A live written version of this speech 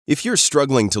If you're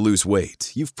struggling to lose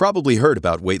weight, you've probably heard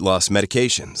about weight loss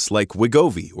medications like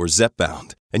Wegovy or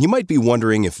Zepbound, and you might be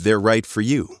wondering if they're right for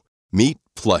you. Meet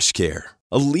PlushCare,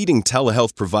 a leading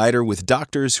telehealth provider with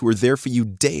doctors who are there for you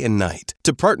day and night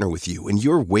to partner with you in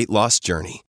your weight loss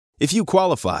journey. If you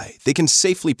qualify, they can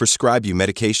safely prescribe you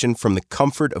medication from the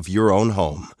comfort of your own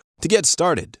home. To get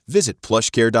started, visit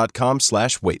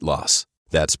plushcare.com/weightloss.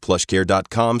 That's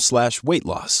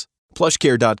plushcare.com/weightloss.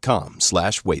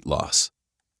 plushcare.com/weightloss.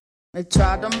 They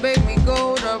tried to make me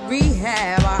go to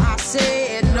rehab. I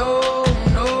said no,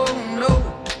 no, no.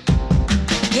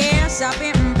 Yes, I've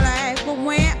been black, but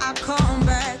when I come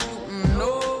back,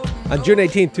 no. On June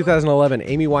 18, 2011,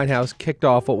 Amy Winehouse kicked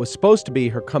off what was supposed to be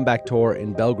her comeback tour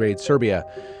in Belgrade, Serbia.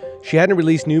 She hadn't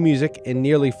released new music in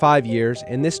nearly 5 years,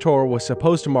 and this tour was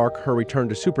supposed to mark her return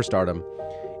to superstardom.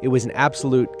 It was an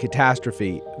absolute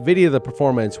catastrophe. Video of the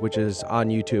performance, which is on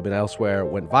YouTube and elsewhere,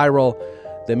 went viral.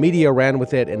 The media ran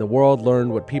with it, and the world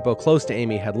learned what people close to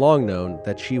Amy had long known,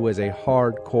 that she was a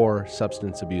hardcore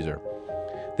substance abuser.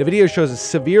 The video shows a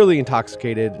severely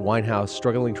intoxicated Winehouse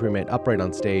struggling to remain upright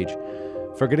on stage,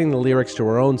 forgetting the lyrics to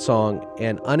her own song,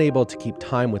 and unable to keep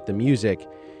time with the music.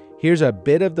 Here's a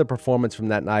bit of the performance from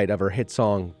that night of her hit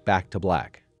song, Back to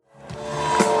Black.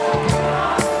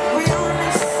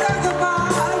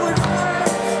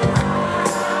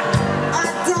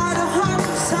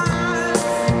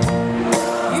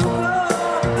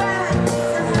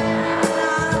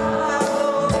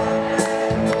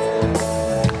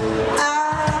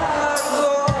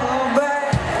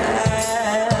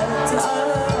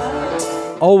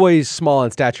 Always small in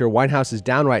stature, Winehouse is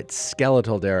downright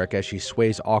skeletal, Derek, as she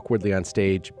sways awkwardly on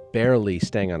stage, barely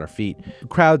staying on her feet. The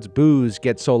crowd's boos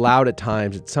get so loud at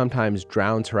times it sometimes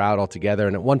drowns her out altogether,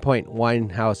 and at one point,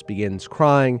 Winehouse begins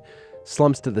crying,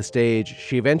 slumps to the stage.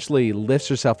 She eventually lifts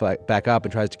herself back up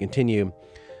and tries to continue,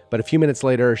 but a few minutes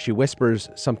later, she whispers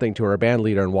something to her band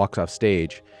leader and walks off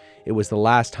stage. It was the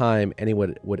last time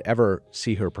anyone would ever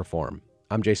see her perform.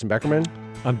 I'm Jason Beckerman.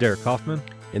 I'm Derek Kaufman.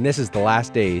 And this is The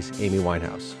Last Days, Amy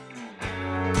Winehouse.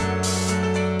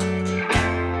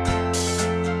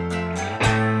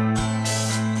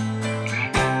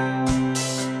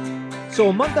 So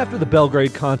a month after the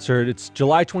Belgrade concert, it's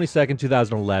July 22nd,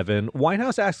 2011,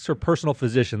 Winehouse asks her personal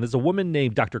physician, there's a woman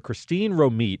named Dr. Christine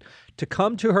Romit, to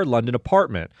come to her London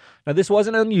apartment. Now, this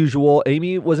wasn't unusual.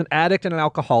 Amy was an addict and an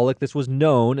alcoholic. This was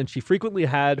known, and she frequently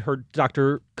had her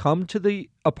doctor come to the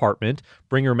apartment,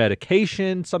 bring her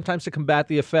medication, sometimes to combat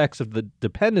the effects of the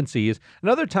dependencies,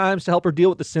 and other times to help her deal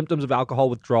with the symptoms of alcohol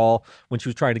withdrawal when she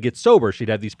was trying to get sober. She'd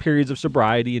have these periods of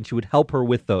sobriety, and she would help her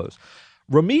with those.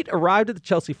 Romit arrived at the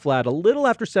Chelsea flat a little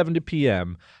after 7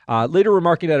 p.m., later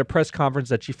remarking at a press conference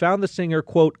that she found the singer,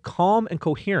 quote, calm and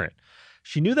coherent.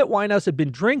 She knew that Winehouse had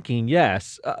been drinking,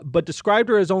 yes, but described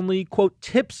her as only, quote,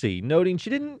 tipsy, noting she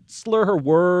didn't slur her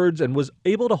words and was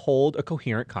able to hold a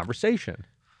coherent conversation.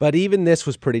 But even this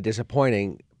was pretty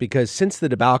disappointing because since the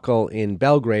debacle in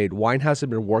Belgrade, Winehouse had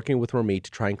been working with Romit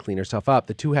to try and clean herself up.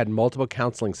 The two had multiple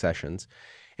counseling sessions,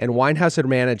 and Winehouse had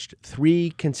managed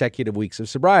 3 consecutive weeks of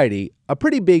sobriety, a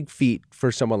pretty big feat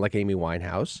for someone like Amy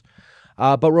Winehouse.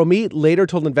 But Romit later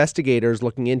told investigators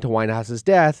looking into Winehouse's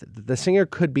death that the singer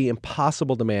could be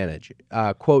impossible to manage.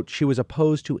 Quote, she was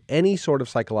opposed to any sort of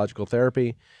psychological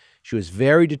therapy. She was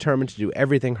very determined to do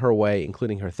everything her way,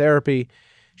 including her therapy.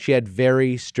 She had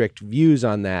very strict views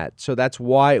on that. So that's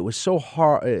why it was so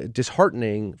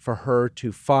disheartening for her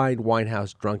to find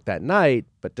Winehouse drunk that night.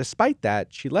 But despite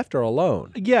that, she left her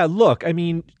alone. Yeah, look, I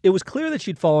mean, it was clear that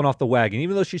she'd fallen off the wagon.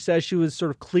 Even though she says she was sort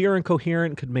of clear and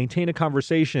coherent and could maintain a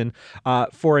conversation,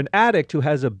 for an addict who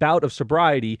has a bout of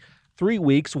sobriety, 3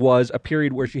 weeks was a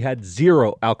period where she had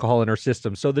 0 alcohol in her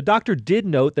system. So the doctor did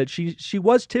note that she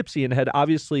was tipsy and had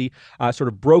obviously sort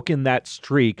of broken that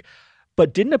streak,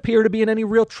 but didn't appear to be in any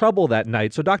real trouble that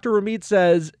night. So Dr. Romit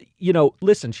says,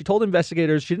 listen, she told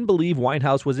investigators she didn't believe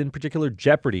Winehouse was in particular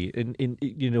jeopardy, in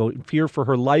fear for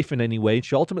her life in any way.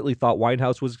 She ultimately thought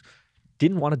Winehouse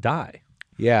didn't want to die.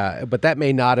 Yeah, but that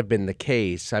may not have been the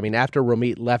case. I mean, after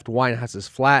Romit left Winehouse's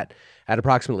flat at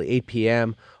approximately 8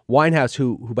 p.m., Winehouse,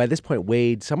 who by this point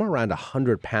weighed somewhere around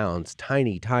 100 pounds,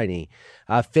 tiny,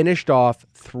 finished off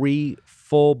 3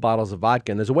 full bottles of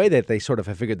vodka. And there's a way that they sort of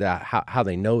have figured out how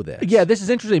they know this. Yeah, this is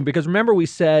interesting because remember we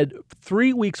said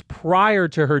 3 weeks prior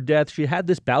to her death, she had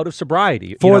this bout of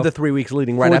sobriety. For the 3 weeks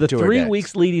leading right up to her death. For the 3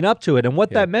 weeks leading up to it. And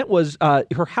what that meant was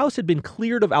her house had been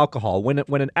cleared of alcohol. When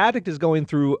an addict is going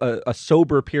through a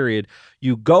sober period,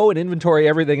 you go and inventory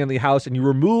everything in the house and you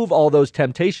remove all those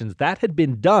temptations. That had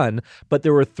been done, but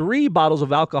there were 3 bottles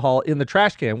of alcohol in the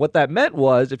trash can. What that meant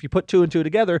was, if you put 2 and 2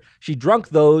 together, she drunk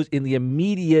those in the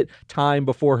immediate time time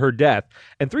before her death.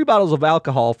 And 3 bottles of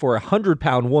alcohol for a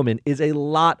 100-pound woman is a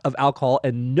lot of alcohol,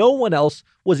 and no one else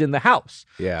was in the house.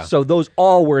 Yeah. So those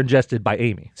all were ingested by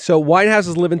Amy. So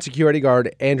Winehouse's live-in security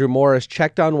guard, Andrew Morris,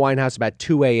 checked on Winehouse about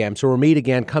 2 a.m. So Ramit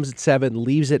again comes at 7,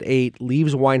 leaves at 8,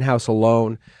 leaves Winehouse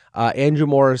alone. Andrew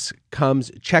Morris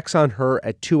comes, checks on her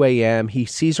at 2 a.m. He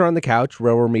sees her on the couch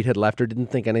where Ramit had left her, didn't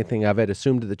think anything of it,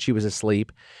 assumed that she was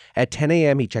asleep. At 10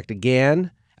 a.m., he checked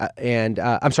again, 10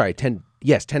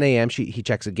 a.m., he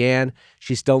checks again.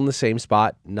 She's still in the same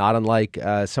spot, not unlike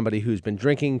somebody who's been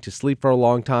drinking to sleep for a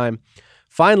long time.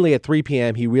 Finally, at 3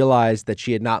 p.m., he realized that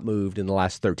she had not moved in the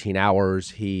last 13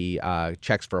 hours. He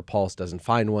checks for a pulse, doesn't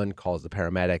find one, calls the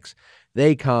paramedics.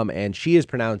 They come, and she is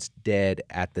pronounced dead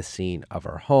at the scene of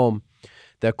her home.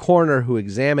 The coroner who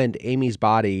examined Amy's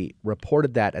body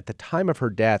reported that at the time of her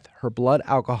death, her blood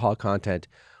alcohol content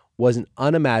was an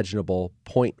unimaginable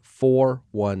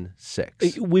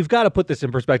 0.416. We've got to put this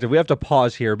in perspective. We have to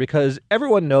pause here because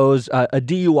everyone knows a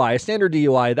DUI, a standard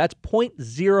DUI, that's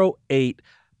 0.08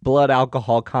 blood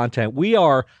alcohol content. We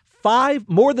are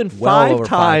more than five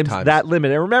times that limit.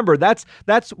 And remember, that's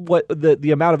what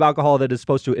the amount of alcohol that is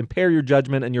supposed to impair your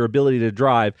judgment and your ability to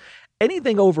drive.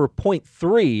 Anything over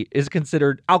 0.3 is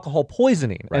considered alcohol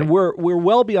poisoning, right. And we're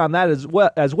well beyond that as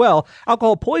well.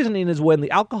 Alcohol poisoning is when the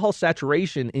alcohol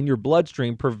saturation in your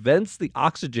bloodstream prevents the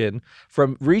oxygen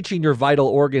from reaching your vital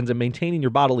organs and maintaining your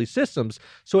bodily systems.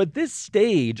 So at this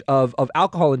stage of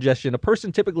alcohol ingestion, a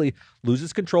person typically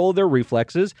loses control of their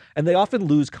reflexes, and they often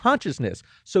lose consciousness.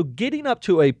 So getting up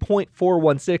to a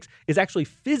 0.416 is actually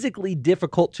physically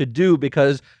difficult to do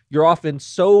because you're often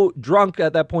so drunk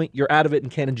at that point, you're out of it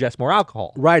and can't ingest more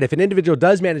alcohol. Right. If an individual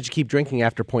does manage to keep drinking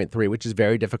after 0.3, which is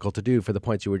very difficult to do for the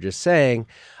points you were just saying,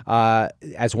 as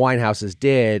Winehouse's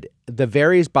did, the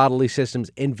various bodily systems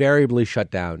invariably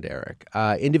shut down, Derek.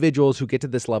 Individuals who get to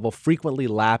this level frequently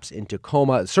lapse into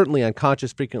coma, certainly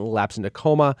unconscious, frequently lapse into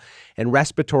coma, and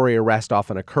respiratory arrest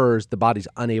often occurs. The body's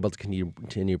unable to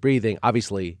continue breathing.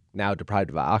 Obviously, now deprived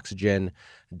of oxygen,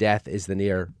 death is the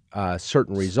near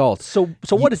certain result. So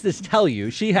what does this tell you?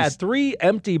 She had 3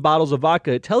 empty bottles of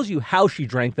vodka. It tells you how she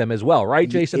drank them as well, right,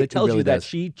 Jason? It tells really you that does.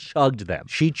 she chugged them.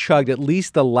 She chugged at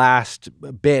least the last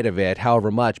bit of it,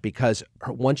 however much, because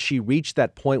once she reached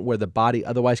that point where the body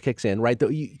otherwise kicks in, right?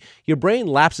 Your brain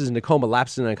lapses into coma,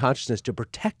 lapses into unconsciousness to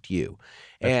protect you.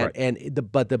 That's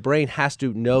right. But the brain has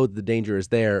to know the danger is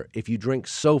there. If you drink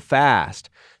so fast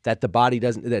that the body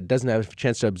doesn't have a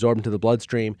chance to absorb into the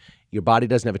bloodstream, your body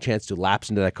doesn't have a chance to lapse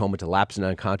into that coma, to lapse into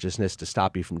unconsciousness, to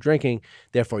stop you from drinking.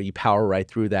 Therefore, you power right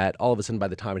through that. All of a sudden, by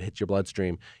the time it hits your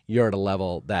bloodstream, you're at a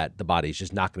level that the body's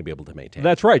just not going to be able to maintain.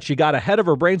 That's right. She got ahead of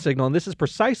her brain signal, and this is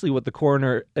precisely what the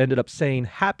coroner ended up saying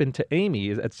happened to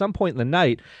Amy. At some point in the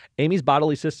night, Amy's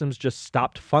bodily systems just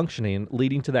stopped functioning,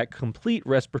 leading to that complete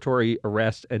respiratory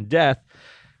arrest and death.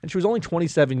 And she was only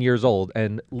 27 years old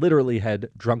and literally had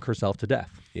drunk herself to death.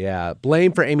 Yeah.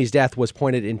 Blame for Amy's death was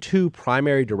pointed in 2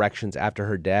 primary directions after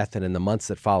her death and in the months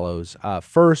that follows.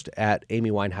 First, at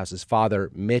Amy Winehouse's father,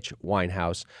 Mitch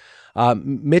Winehouse.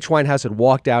 Mitch Winehouse had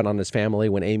walked out on his family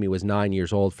when Amy was 9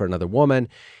 years old for another woman.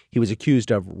 He was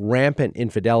accused of rampant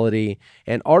infidelity,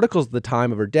 and articles at the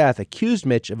time of her death accused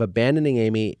Mitch of abandoning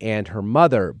Amy and her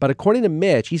mother. But according to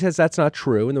Mitch, he says that's not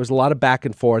true, and there was a lot of back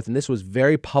and forth, and this was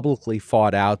very publicly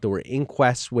fought out. There were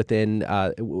inquests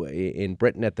in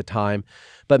Britain at the time.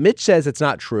 But Mitch says it's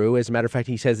not true. As a matter of fact,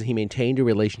 he says that he maintained a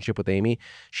relationship with Amy.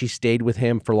 She stayed with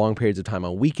him for long periods of time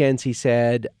on weekends, he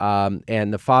said,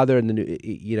 and the father and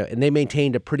and they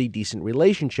maintained a pretty decent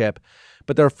relationship.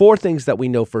 But there are 4 things that we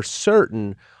know for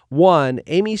certain. 1,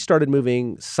 Amy started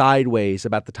moving sideways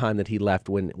about the time that he left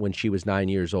when she was 9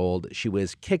 years old. She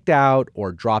was kicked out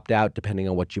or dropped out, depending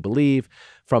on what you believe,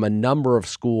 from a number of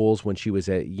schools when she was,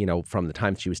 from the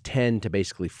time she was 10 to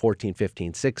basically 14,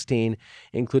 15, 16,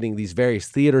 including these various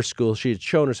theater schools. She had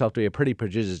shown herself to be a pretty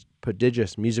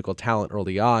prodigious musical talent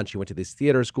early on. She went to these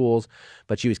theater schools,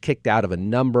 but she was kicked out of a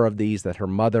number of these that her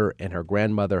mother and her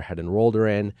grandmother had enrolled her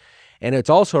in. And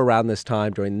it's also around this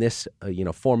time, during this,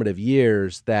 formative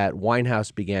years, that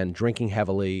Winehouse began drinking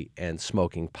heavily and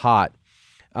smoking pot.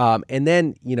 And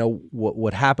then,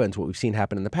 what happens, what we've seen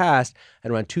happen in the past,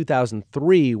 and around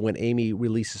 2003, when Amy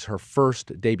releases her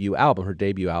debut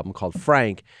album called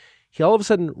Frank, he all of a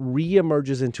sudden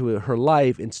reemerges into her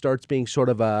life and starts being sort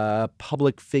of a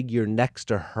public figure next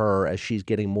to her as she's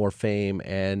getting more fame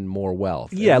and more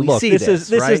wealth. Yeah, look, this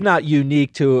is not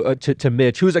unique to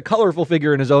Mitch, who's a colorful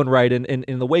figure in his own right. And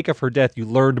in the wake of her death, you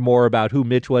learned more about who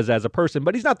Mitch was as a person.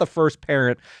 But he's not the first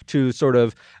parent to sort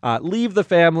of leave the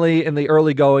family in the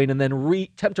early going and then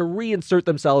attempt to reinsert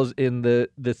themselves in the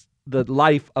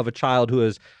life of a child who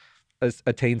is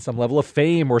attain some level of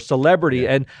fame or celebrity.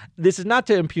 And this is not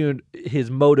to impugn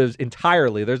his motives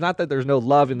entirely. There's not that there's no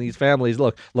love in these families.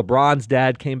 Look, LeBron's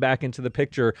dad came back into the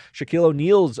picture. Shaquille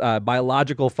O'Neal's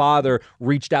biological father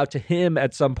reached out to him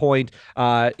at some point,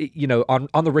 on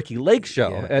the Ricky Lake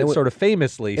show, and sort of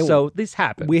famously. So this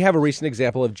happened. We have a recent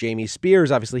example of Jamie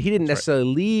Spears. Obviously, he didn't necessarily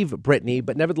leave Britney,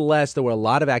 but nevertheless, there were a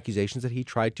lot of accusations that he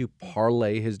tried to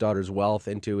parlay his daughter's wealth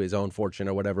into his own fortune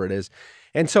or whatever it is.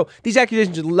 And so these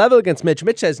accusations are leveled against Mitch.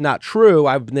 Mitch says not true.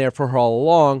 I've been there for her all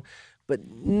along. But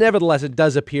nevertheless, it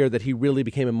does appear that he really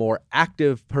became a more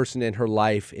active person in her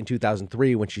life in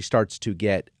 2003 when she starts to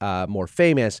get more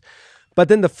famous. But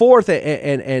then the fourth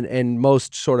and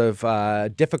most sort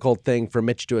of difficult thing for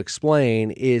Mitch to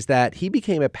explain is that he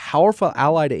became a powerful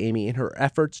ally to Amy in her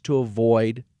efforts to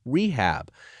avoid rehab.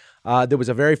 There was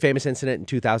a very famous incident in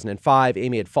 2005.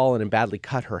 Amy had fallen and badly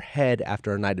cut her head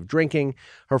after a night of drinking.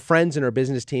 Her friends and her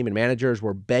business team and managers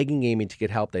were begging Amy to get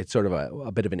help. They had sort of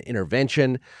a bit of an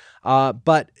intervention.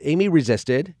 But Amy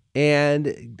resisted,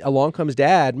 and along comes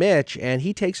Dad, Mitch, and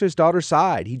he takes his daughter's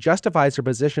side. He justifies her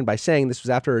position by saying, this was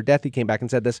after her death, he came back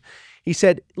and said this. He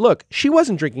said, look, she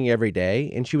wasn't drinking every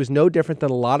day, and she was no different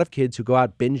than a lot of kids who go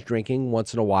out binge drinking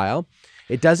once in a while.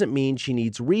 It doesn't mean she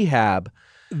needs rehab.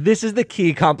 This is the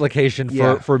key complication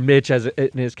for Mitch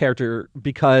in his character,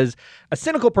 because a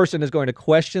cynical person is going to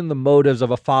question the motives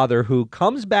of a father who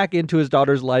comes back into his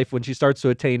daughter's life when she starts to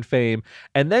attain fame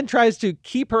and then tries to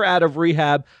keep her out of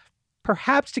rehab,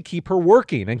 perhaps to keep her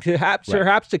working and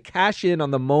perhaps to cash in on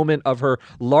the moment of her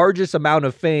largest amount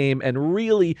of fame and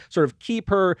really sort of keep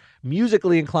her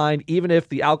musically inclined, even if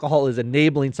the alcohol is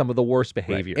enabling some of the worst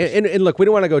behaviors. Right. And look, we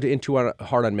don't want to go too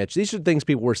hard on Mitch. These are things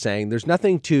people were saying. There's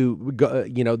nothing to,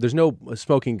 there's no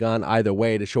smoking gun either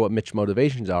way to show what Mitch's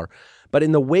motivations are. But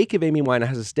in the wake of Amy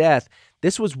Winehouse's death,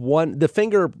 this was the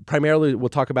finger primarily, we'll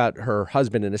talk about her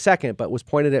husband in a second, but was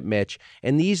pointed at Mitch.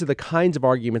 And these are the kinds of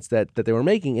arguments that they were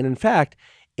making. And in fact,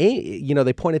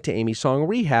 they pointed to Amy's song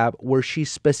Rehab, where she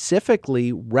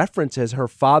specifically references her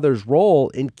father's role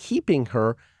in keeping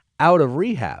her out of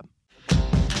rehab.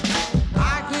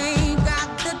 I ain't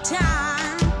got the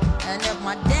time, and if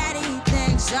my daddy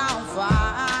thinks I'm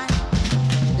fine,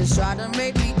 just try to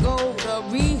make me go to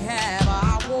rehab.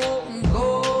 I won't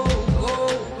go.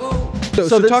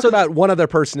 So talk about one other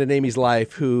person in Amy's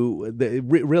life who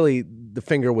really the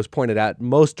finger was pointed at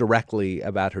most directly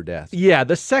about her death. Yeah,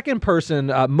 the second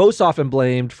person most often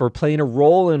blamed for playing a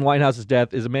role in Winehouse's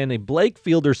death is a man named Blake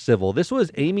Fielder Civil. This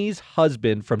was Amy's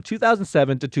husband from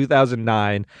 2007 to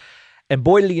 2009. And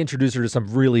boy, did he introduce her to some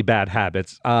really bad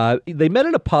habits. They met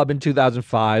at a pub in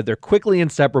 2005. They're quickly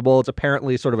inseparable. It's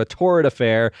apparently sort of a torrid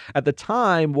affair. At the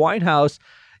time, Winehouse,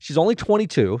 she's only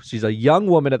 22. She's a young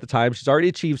woman at the time. She's already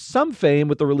achieved some fame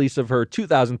with the release of her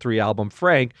 2003 album,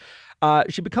 Frank.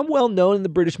 She'd become well known in the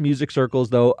British music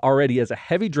circles, though, already as a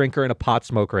heavy drinker and a pot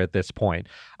smoker at this point.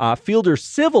 Fielder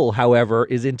Civil, however,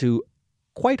 is into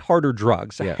quite harder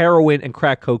drugs, heroin and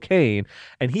crack cocaine.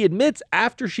 And he admits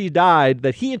after she died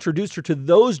that he introduced her to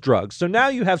those drugs. So now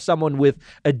you have someone with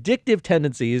addictive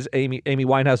tendencies. Amy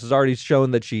Winehouse has already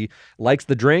shown that she likes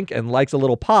the drink and likes a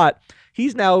little pot.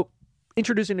 He's now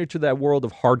introducing her to that world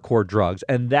of hardcore drugs,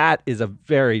 and that is a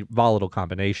very volatile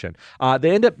combination.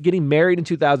 They end up getting married in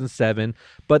 2007,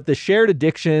 but the shared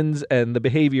addictions and the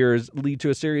behaviors lead to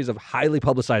a series of highly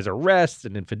publicized arrests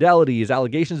and infidelities,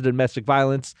 allegations of domestic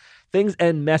violence. Things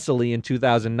end messily in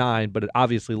 2009, but it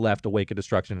obviously left a wake of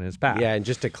destruction in his path. Yeah, and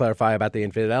just to clarify about the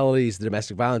infidelities, the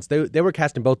domestic violence, they were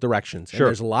cast in both directions. Sure. And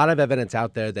there's a lot of evidence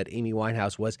out there that Amy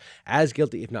Winehouse was as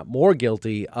guilty, if not more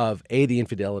guilty, of A, the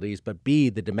infidelities, but B,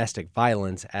 the domestic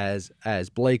violence as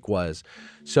Blake was.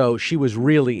 So she was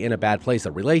really in a bad place.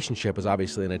 The relationship was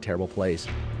obviously in a terrible place.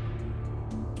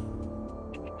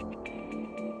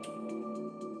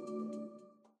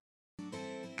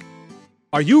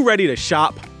 Are you ready to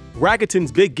shop?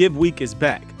 Rakuten's Big Give Week is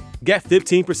back. Get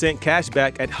 15% cash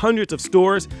back at hundreds of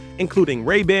stores, including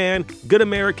Ray-Ban, Good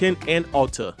American, and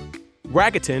Ulta.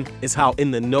 Rakuten is how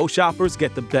in-the-know shoppers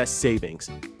get the best savings.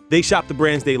 They shop the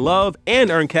brands they love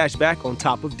and earn cash back on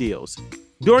top of deals.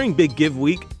 During Big Give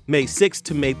Week, May 6th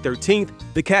to May 13th,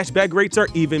 the cashback rates are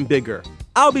even bigger.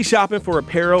 I'll be shopping for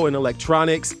apparel and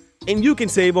electronics, and you can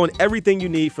save on everything you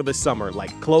need for the summer,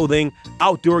 like clothing,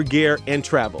 outdoor gear, and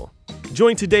travel.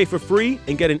 Join today for free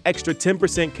and get an extra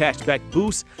 10% cashback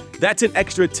boost. That's an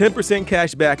extra 10%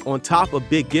 cashback on top of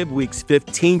Big Give Week's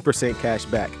 15%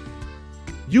 cashback.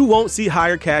 You won't see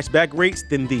higher cashback rates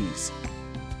than these.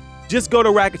 Just go to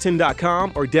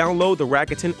Rakuten.com or download the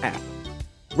Rakuten app.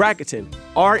 Rakuten,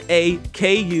 Rakuten.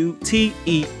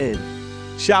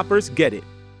 Shoppers get it.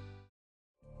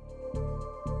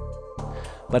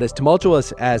 But as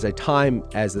tumultuous as a time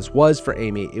as this was for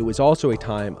Amy, it was also a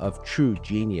time of true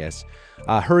genius.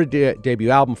 Her debut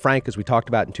album, Frank, as we talked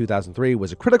about in 2003,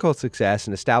 was a critical success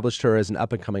and established her as an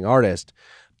up-and-coming artist.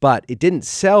 But it didn't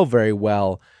sell very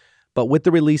well. But with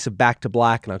the release of Back to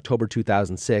Black in October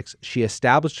 2006, she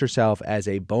established herself as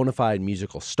a bona fide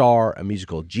musical star, a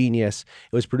musical genius.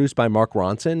 It was produced by Mark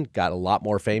Ronson, got a lot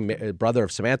more fame, brother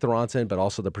of Samantha Ronson, but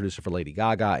also the producer for Lady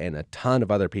Gaga and a ton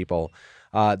of other people.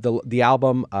 The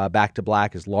album, Back to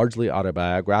Black, is largely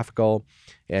autobiographical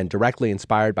and directly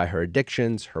inspired by her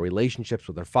addictions, her relationships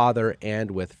with her father,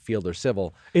 and with Fielder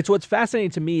Civil. It's what's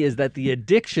fascinating to me is that the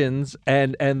addictions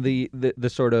and the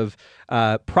sort of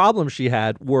problems she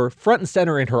had were front and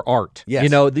center in her art. Yes. You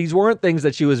know, these weren't things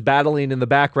that she was battling in the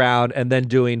background and then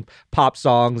doing pop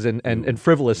songs and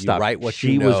frivolous stuff. You write what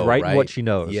she you know, was writing right? what she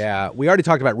knows. Yeah. We already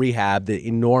talked about Rehab, the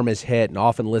enormous hit and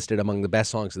often listed among the best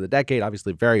songs of the decade,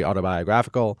 obviously very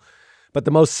autobiographical. But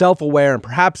the most self-aware and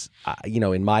perhaps,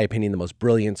 in my opinion, the most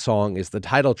brilliant song is the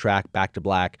title track, Back to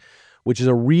Black, which is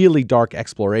a really dark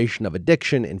exploration of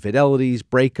addiction, infidelities,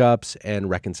 breakups, and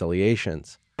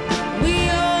reconciliations. We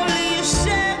only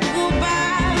said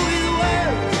goodbye with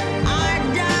words. I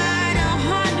died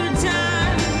 100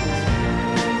 times.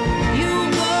 You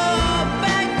go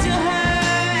back to her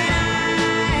and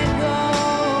I go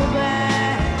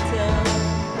back to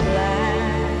black.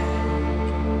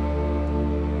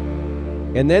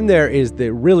 And then there is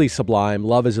the really sublime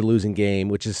Love is a Losing Game,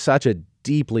 which is such a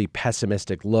deeply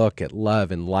pessimistic look at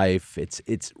love and life.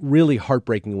 It's really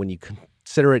heartbreaking when you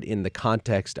consider it in the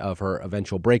context of her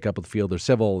eventual breakup with Fielder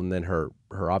Civil and then her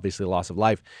obviously loss of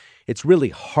life. It's really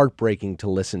heartbreaking to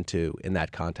listen to in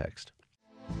that context.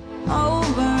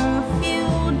 Over a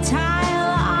futile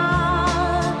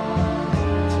art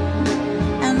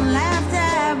and laughed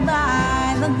at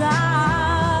by the gods,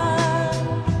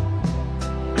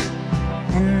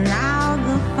 and now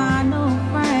the final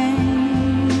frame.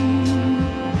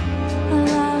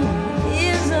 Love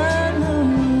is a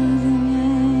losing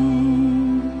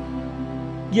game.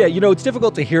 Yeah, it's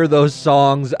difficult to hear those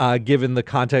songs given the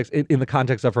context in the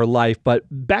context of her life, but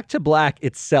Back to Black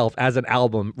itself as an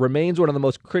album remains one of the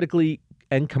most critically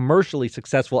and commercially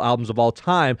successful albums of all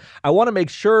time. I want to make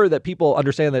sure that people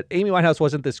understand that Amy Winehouse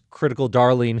wasn't this critical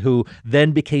darling who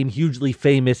then became hugely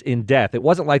famous in death. It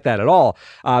wasn't like that at all.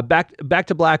 Back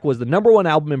to Black was the #1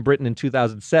 album in Britain in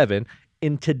 2007,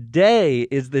 and today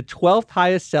is the 12th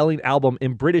highest selling album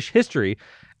in British history.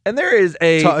 And there is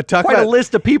quite a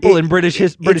list of people in British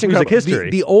music history.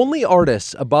 The only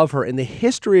artists above her in the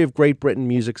history of Great Britain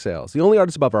music sales, the only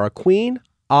artists above her are Queen,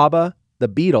 ABBA, the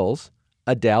Beatles,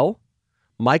 Adele,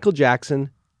 Michael Jackson,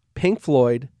 Pink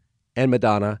Floyd, and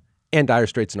Madonna, and Dire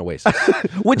Straits and Oasis.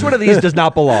 Which one of these does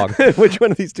not belong? Which one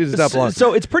of these two does not belong?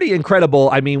 So it's pretty incredible.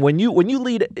 I mean, when you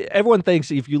lead, everyone thinks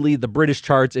if you lead the British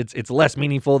charts, it's less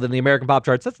meaningful than the American pop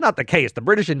charts. That's not the case. The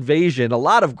British invasion, a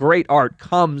lot of great art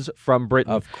comes from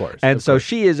Britain. Of course. And so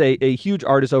she is a huge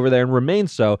artist over there and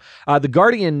remains so. The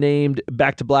Guardian named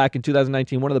Back to Black in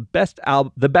 2019 one of the best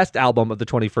album of the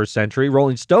 21st century.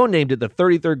 Rolling Stone named it the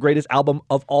 33rd greatest album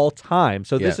of all time.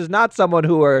 So this is not someone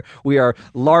we are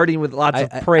larding with lots of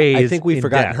praise. I think we've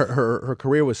forgotten death. her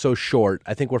career was so short.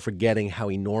 I think we're forgetting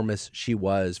how enormous she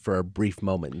was for a brief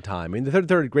moment in time. I mean, the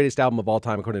 33rd greatest album of all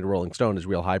time, according to Rolling Stone, is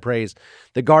real high praise.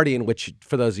 The Guardian, which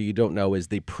for those of you who don't know, is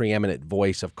the preeminent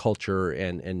voice of culture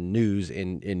and news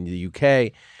in the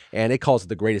UK, and it calls it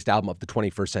the greatest album of the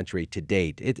 21st century to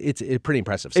date. It's pretty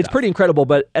impressive stuff. It's pretty incredible,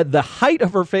 but at the height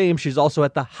of her fame, she's also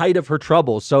at the height of her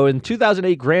troubles. So in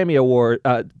 2008 Grammy Awards,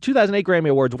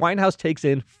 Winehouse takes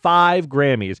in 5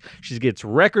 Grammys. She gets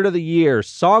Record of the Year,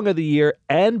 Song of the Year,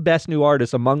 and Best New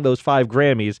Artist among those 5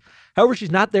 Grammys. However, she's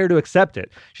not there to accept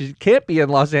it. She can't be in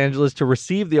Los Angeles to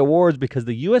receive the awards because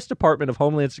the U.S. Department of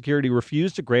Homeland Security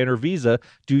refused to grant her visa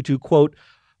due to, quote,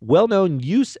 well-known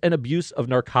use and abuse of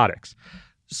narcotics.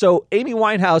 So Amy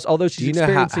Winehouse, although she's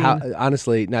experiencing... how,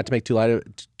 honestly, not to make too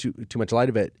much light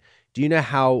of it, do you know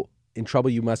how in trouble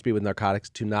you must be with narcotics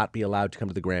to not be allowed to come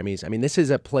to the Grammys? I mean, this is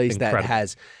a place that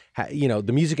has...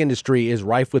 the music industry is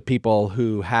rife with people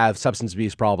who have substance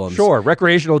abuse problems. Sure,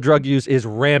 recreational drug use is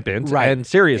rampant, and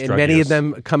serious drug use. And many of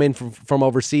them come in from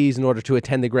overseas in order to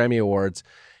attend the Grammy Awards.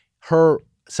 Her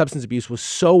substance abuse was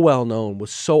so well known, was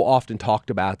so often talked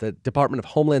about, that Department of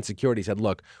Homeland Security said,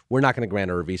 look, we're not going to grant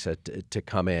her a visa to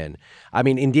come in. I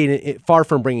mean, indeed, far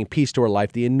from bringing peace to her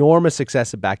life, the enormous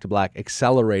success of Back to Black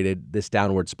accelerated this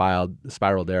downward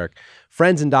spiral, Derek.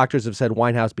 Friends and doctors have said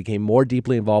Winehouse became more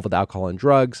deeply involved with alcohol and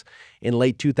drugs in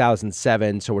late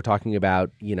 2007. So we're talking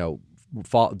about,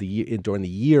 during the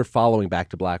year following Back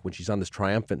to Black, when she's on this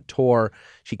triumphant tour,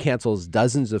 she cancels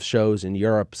dozens of shows in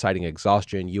Europe, citing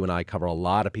exhaustion. You and I cover a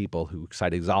lot of people who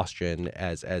cite exhaustion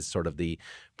as sort of the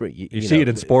you see it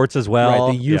in sports as well.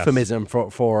 Right, the euphemism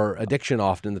for addiction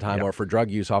often the time, Yep. or for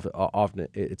drug use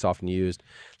it's often used.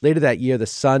 Later that year, the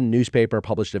Sun newspaper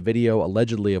published a video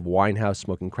allegedly of Winehouse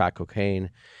smoking crack cocaine.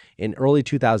 In early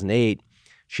 2008,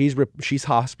 she's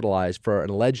hospitalized for an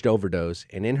alleged overdose,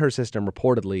 and in her system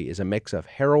reportedly is a mix of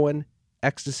heroin,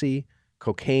 ecstasy,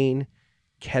 cocaine,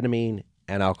 ketamine,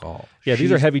 and alcohol. Yeah,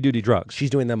 these are heavy-duty drugs.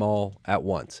 She's doing them all at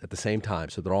once, at the same time.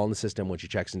 So they're all in the system when she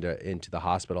checks into the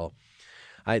hospital.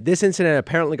 This incident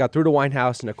apparently got through to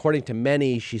Winehouse, and according to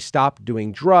many, she stopped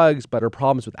doing drugs, but her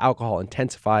problems with alcohol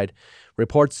intensified.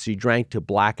 Reports she drank to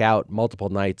black out multiple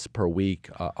nights per week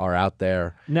are out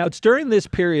there. Now, it's during this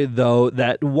period, though,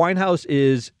 that Winehouse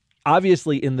is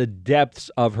obviously in the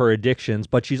depths of her addictions,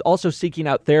 but she's also seeking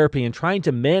out therapy and trying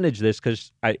to manage this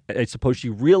because I suppose she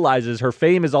realizes her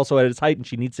fame is also at its height and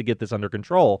she needs to get this under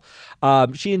control.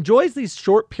 She enjoys these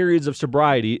short periods of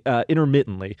sobriety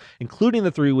intermittently, including the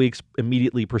 3 weeks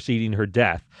immediately preceding her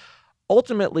death.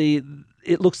 Ultimately,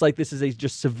 it looks like this is a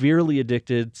just severely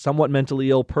addicted, somewhat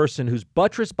mentally ill person who's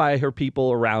buttressed by her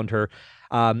people around her,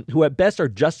 who at best are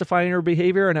justifying her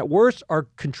behavior and at worst are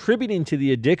contributing to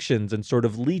the addictions and sort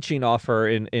of leeching off her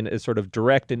in a sort of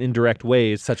direct and indirect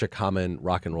ways. Such a common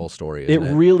rock and roll story, isn't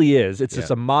it? It really is. It's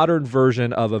just a modern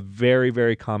version of a very,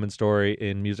 very common story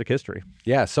in music history.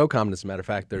 Yeah, so common. As a matter of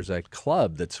fact, there's a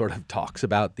club that sort of talks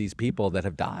about these people that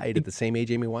have died at the same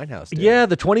age Amy Winehouse did. Yeah,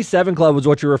 the 27 Club was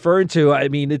what you're referring to. I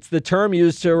mean, it's the term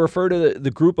used to refer to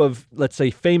the group of, let's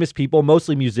say, famous people,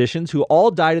 mostly musicians, who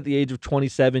all died at the age of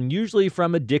 27, usually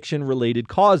from addiction-related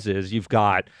causes. You've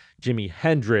got Jimi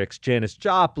Hendrix, Janis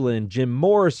Joplin, Jim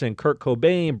Morrison, Kurt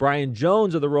Cobain, Brian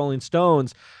Jones of the Rolling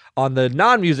Stones. On the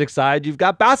non-music side, you've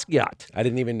got Basquiat. I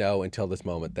didn't even know until this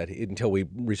moment until we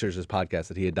researched this podcast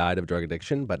that he had died of drug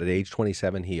addiction, but at age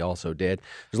 27, he also did.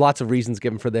 There's lots of reasons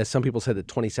given for this. Some people say that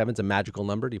 27 is a magical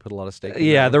number. Do you put a lot of stake in that?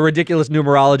 Yeah, the ridiculous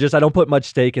numerologist. I don't put much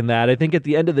stake in that. I think at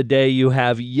the end of the day, you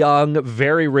have young,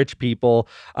 very rich people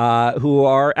who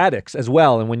are addicts as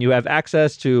well. And when you have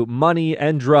access to money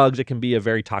and drugs, it can be a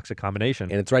very toxic combination.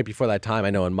 And it's right before that time, I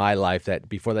know in my life, that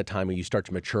before that time when you start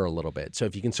to mature a little bit. So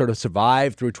if you can sort of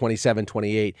survive through 27,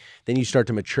 28, then you start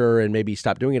to mature and maybe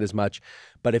stop doing it as much.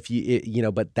 But if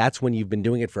but that's when you've been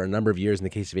doing it for a number of years. In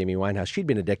the case of Amy Winehouse, she'd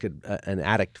been an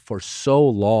addict for so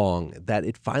long that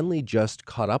it finally just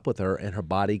caught up with her and her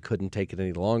body couldn't take it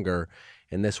any longer.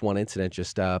 And this one incident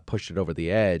just pushed it over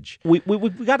the edge. We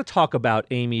got to talk about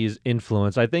Amy's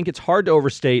influence. I think it's hard to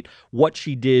overstate what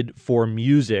she did for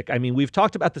music. I mean, we've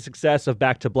talked about the success of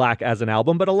Back to Black as an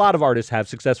album, but a lot of artists have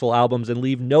successful albums and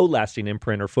leave no lasting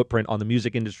imprint or footprint on the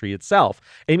music industry itself.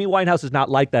 Amy Winehouse is not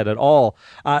like that at all.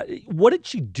 What did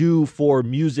she do for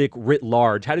music writ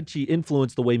large? How did she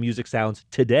influence the way music sounds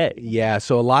today? Yeah,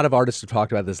 so a lot of artists have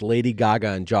talked about this. Lady Gaga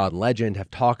and John Legend have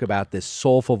talked about this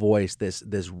soulful voice, this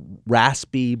raspy,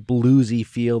 bluesy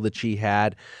feel that she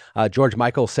had. George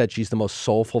Michael said she's the most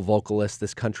soulful vocalist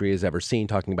this country has ever seen,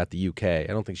 talking about the UK. I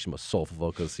don't think she's the most soulful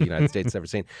vocalist the United States has ever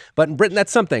seen. But in Britain,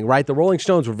 that's something, right? The Rolling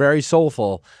Stones were very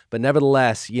soulful, but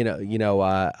nevertheless, Amy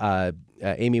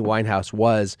Winehouse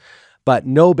was. But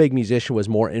no big musician was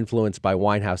more influenced by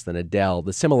Winehouse than Adele.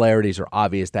 The similarities are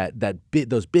obvious,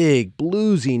 those big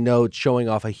bluesy notes showing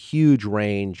off a huge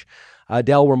range.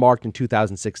 Adele remarked in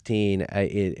 2016,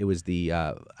 it was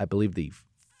I believe the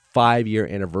 5-year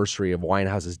anniversary of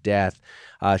Winehouse's death.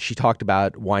 She talked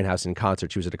about Winehouse in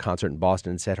concert. She was at a concert in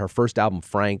Boston and said, her first album,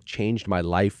 Frank, changed my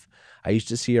life. I used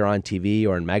to see her on TV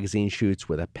or in magazine shoots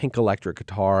with a pink electric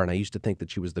guitar, and I used to think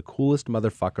that she was the coolest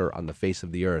motherfucker on the face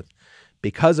of the earth.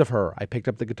 Because of her, I picked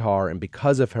up the guitar, and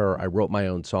because of her, I wrote my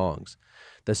own songs.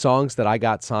 The songs that I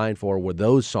got signed for were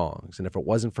those songs, and if it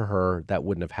wasn't for her, that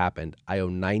wouldn't have happened. I owe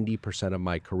 90% of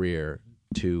my career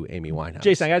to Amy Winehouse.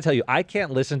 Jason, I got to tell you, I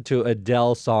can't listen to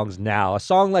Adele songs now. A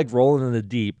song like Rollin' in the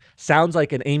Deep sounds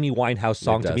like an Amy Winehouse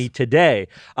song to me today.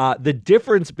 The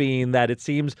difference being that it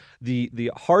seems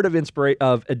the heart of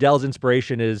Adele's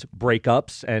inspiration is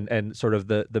breakups and sort of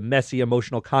the messy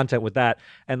emotional content with that.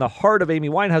 And the heart of Amy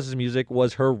Winehouse's music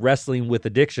was her wrestling with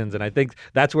addictions. And I think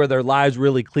that's where their lives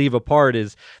really cleave apart,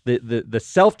 is the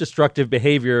self-destructive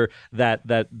behavior that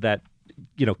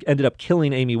ended up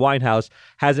killing Amy Winehouse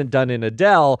hasn't done in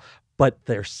Adele, but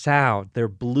their sound, their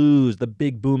blues, the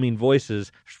big booming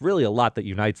voices, there's really a lot that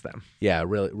unites them. Yeah, it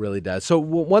really does. So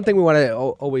one thing we want to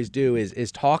always do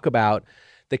is talk about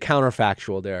the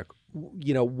counterfactual, Derek.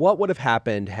 What would have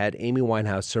happened had Amy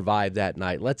Winehouse survived that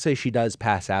night? Let's say she does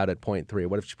pass out at point 3.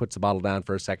 What if she puts the bottle down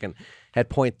for a second at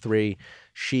point 3,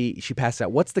 she passed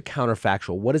out. What's the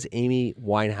counterfactual? What does Amy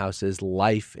Winehouse's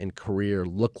life and career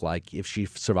look like if she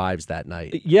survives that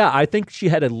night? Yeah, I think she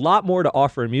had a lot more to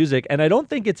offer in music, and I don't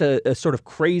think it's a sort of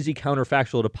crazy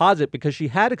counterfactual to posit because she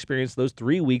had experienced those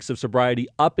 3 weeks of sobriety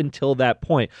up until that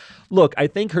point. Look, I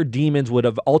think her demons would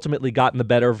have ultimately gotten the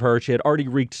better of her. She had already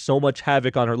wreaked so much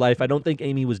havoc on her life. I don't think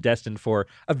Amy was destined for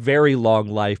a very long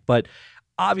life, but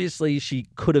obviously, she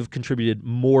could have contributed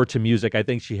more to music. I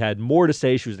think she had more to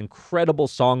say. She was an incredible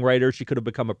songwriter. She could have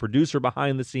become a producer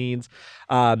behind the scenes.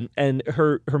 And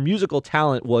her musical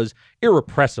talent was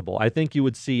irrepressible. I think you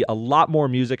would see a lot more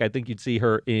music. I think you'd see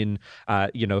her in,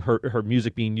 her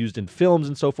music being used in films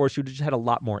and so forth. She would have just had a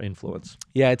lot more influence.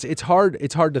 Yeah, it's hard.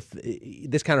 It's hard to.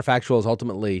 This counterfactual is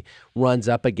ultimately runs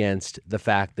up against the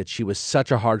fact that she was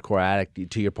such a hardcore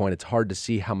addict. To your point, it's hard to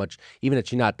see how much, even if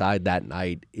she not died that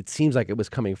night, it seems like it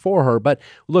was coming for her. But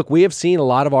look, we have seen a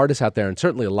lot of artists out there, and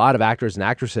certainly a lot of actors and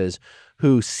actresses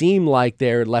who seem like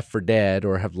they're left for dead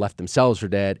or have left themselves for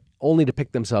dead, only to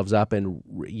pick themselves up and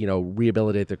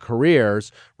rehabilitate their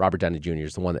careers. Robert Downey Jr.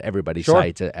 is the one that everybody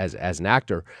cites as an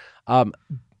actor.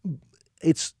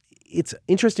 It's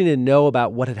interesting to know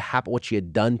about what had happened, what she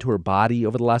had done to her body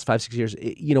over the last 5-6 years.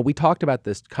 We talked about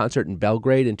this concert in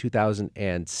Belgrade in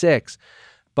 2006,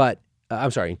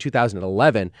 in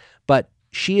 2011, but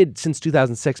she had, since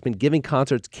 2006, been giving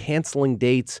concerts, canceling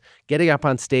dates, getting up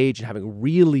on stage and having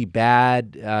really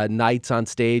bad nights on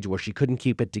stage where she couldn't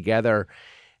keep it together.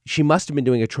 She must have been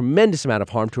doing a tremendous amount of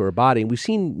harm to her body. And we've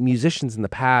seen musicians in the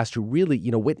past who really,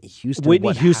 Whitney Houston.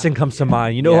 Whitney Houston comes to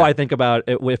mind. You know who I think about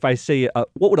if I say,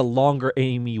 what would a longer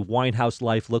Amy Winehouse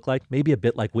life look like? Maybe a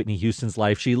bit like Whitney Houston's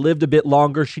life. She lived a bit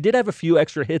longer. She did have a few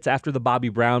extra hits after the Bobby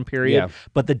Brown period,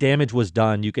 but the damage was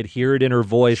done. You could hear it in her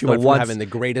voice. She went from having the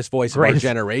greatest voice of our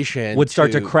generation would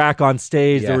start to crack on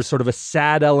stage. There was sort of a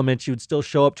sad element. She would still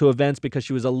show up to events because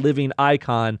she was a living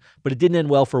icon, but it didn't end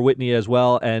well for Whitney as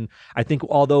well. And I think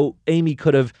although Amy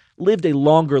could have lived a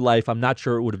longer life, I'm not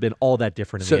sure it would have been all that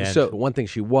different in the end. So one thing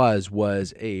she was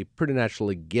a pretty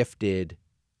naturally gifted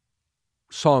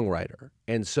songwriter.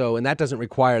 And that doesn't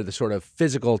require the sort of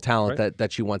physical talent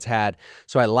that she once had.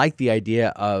 So I like the idea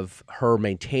of her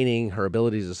maintaining her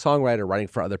abilities as a songwriter, writing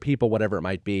for other people, whatever it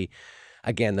might be.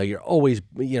 Again, though, you're always,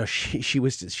 she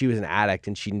was an addict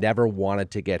and she never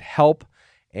wanted to get help.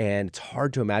 And it's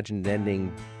hard to imagine it ending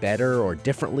better or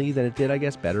differently than it did, I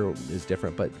guess. Better is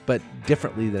different, but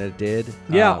differently than it did.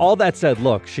 Yeah, all that said,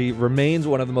 look, she remains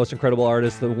one of the most incredible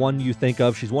artists, the one you think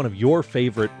of. She's one of your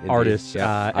favorite artists.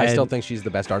 Yeah. I still think she's the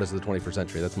best artist of the 21st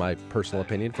century. That's my personal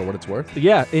opinion, for what it's worth.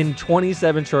 Yeah, in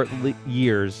 27 short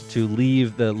years to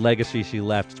leave the legacy she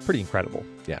left, it's pretty incredible.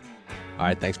 Yeah. All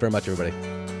right, thanks very much, everybody.